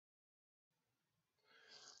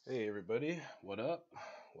Hey everybody, what up?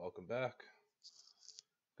 Welcome back.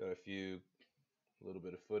 Got a little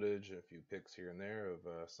bit of footage and a few pics here and there of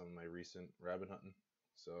some of my recent rabbit hunting.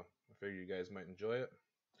 So I figured you guys might enjoy it.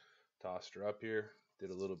 Tossed her up here, did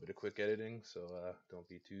a little bit of quick editing, so don't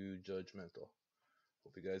be too judgmental.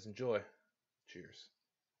 Hope you guys enjoy. Cheers.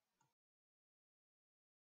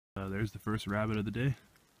 There's the first rabbit of the day.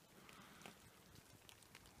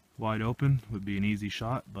 Wide open would be an easy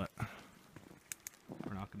shot, but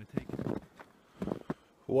we're not going to take it.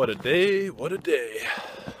 What a day, what a day.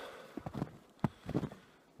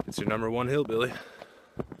 It's your number one hillbilly.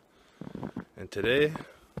 And today,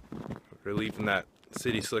 we're leaving that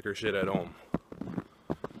city slicker shit at home.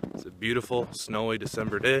 It's a beautiful, snowy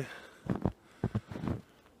December day.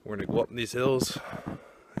 We're gonna go up in these hills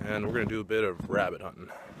and we're gonna do a bit of rabbit hunting.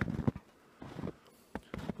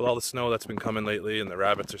 With all the snow that's been coming lately and the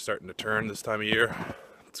rabbits are starting to turn this time of year,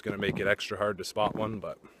 it's gonna make it extra hard to spot one,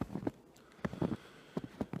 but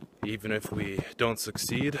even if we don't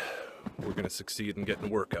succeed, we're gonna succeed in getting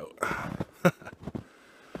work out.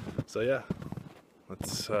 So yeah,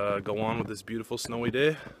 let's go on with this beautiful snowy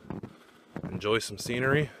day, enjoy some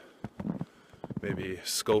scenery, maybe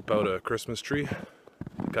scope out a Christmas tree,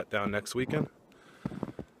 cut down next weekend,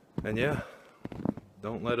 and yeah,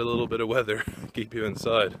 don't let a little bit of weather keep you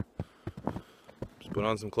inside. Just put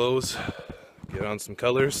on some clothes, get on some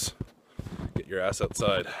colors, get your ass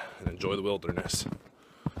outside, and enjoy the wilderness.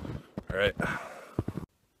 Alright.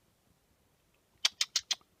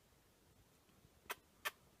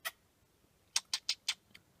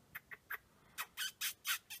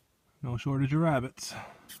 No shortage of rabbits.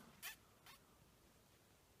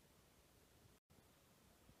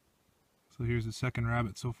 So here's the second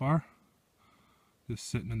rabbit so far. Just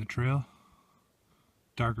sitting in the trail.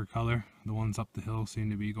 Darker color. The ones up the hill seem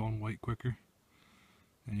to be going white quicker.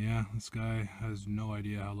 And yeah, this guy has no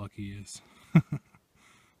idea how lucky he is.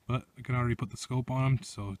 But I can already put the scope on him,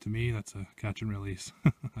 so to me that's a catch and release.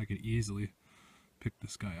 I could easily pick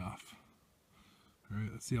this guy off.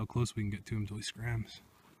 Alright, let's see how close we can get to him until he scrams.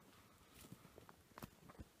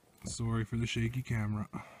 Sorry for the shaky camera.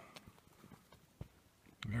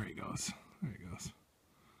 There he goes. There he goes.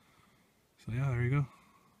 So yeah, there you go.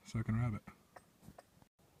 Second rabbit.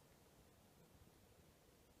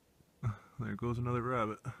 There goes another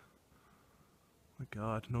rabbit. My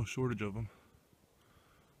god, no shortage of them.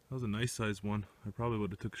 That was a nice sized one. I probably would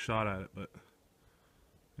have took a shot at it, but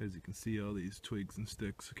as you can see, all these twigs and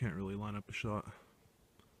sticks, I can't really line up a shot.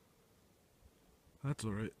 That's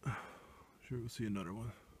alright. Sure we'll see another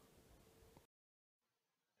one.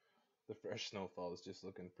 The fresh snowfall is just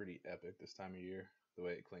looking pretty epic this time of year. The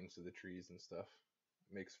way it clings to the trees and stuff.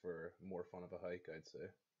 Makes for more fun of a hike, I'd say.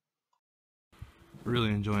 Really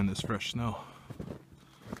enjoying this fresh snow.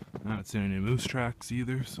 I haven't seen any moose tracks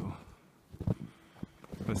either, so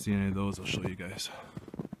if I see any of those, I'll show you guys.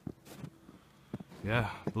 Yeah,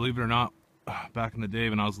 believe it or not, back in the day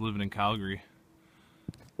when I was living in Calgary,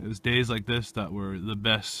 it was days like this that were the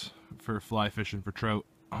best for fly fishing for trout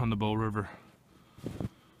on the Bow River.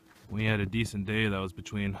 We had a decent day that was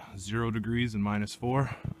between 0 degrees and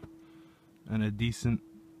 -4, and a decent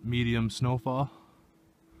medium snowfall.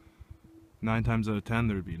 9 times out of 10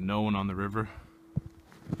 there would be no one on the river.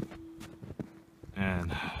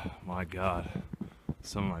 And my god,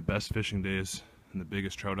 some of my best fishing days and the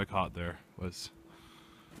biggest trout I caught there was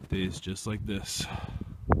days just like this.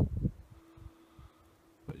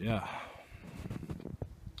 But yeah,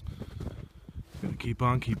 gonna keep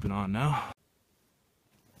on keeping on now.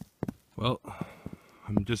 Well,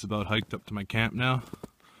 I'm just about hiked up to my camp now,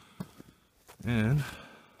 and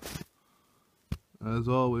as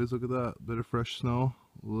always, look at that bit of fresh snow.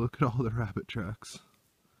 Look at all the rabbit tracks.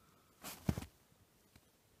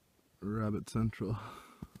 Rabbit Central.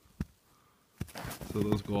 So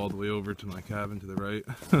those go all the way over to my cabin to the right.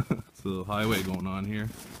 It's a little highway going on here.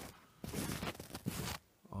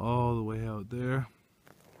 All the way out there.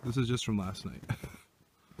 This is just from last night.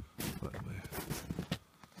 By the way.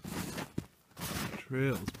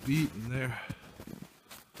 Trails beating there.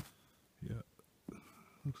 Yeah.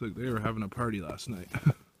 Looks like they were having a party last night.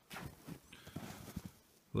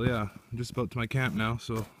 Well yeah, I'm just about to my camp now,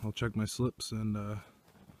 so I'll check my slips and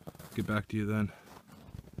get back to you then.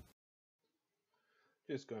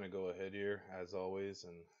 Just gonna go ahead here, as always,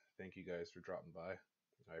 and thank you guys for dropping by.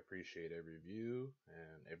 I appreciate every view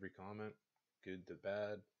and every comment, good to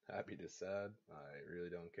bad, happy to sad. I really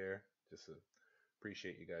don't care. Just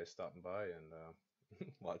appreciate you guys stopping by and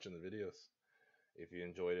watching the videos. If you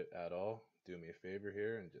enjoyed it at all, do me a favor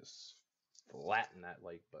here and just flatten that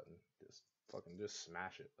like button. Just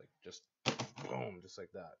smash it. Like just boom, just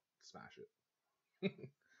like that. Smash it.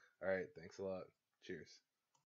 All right, thanks a lot. Cheers.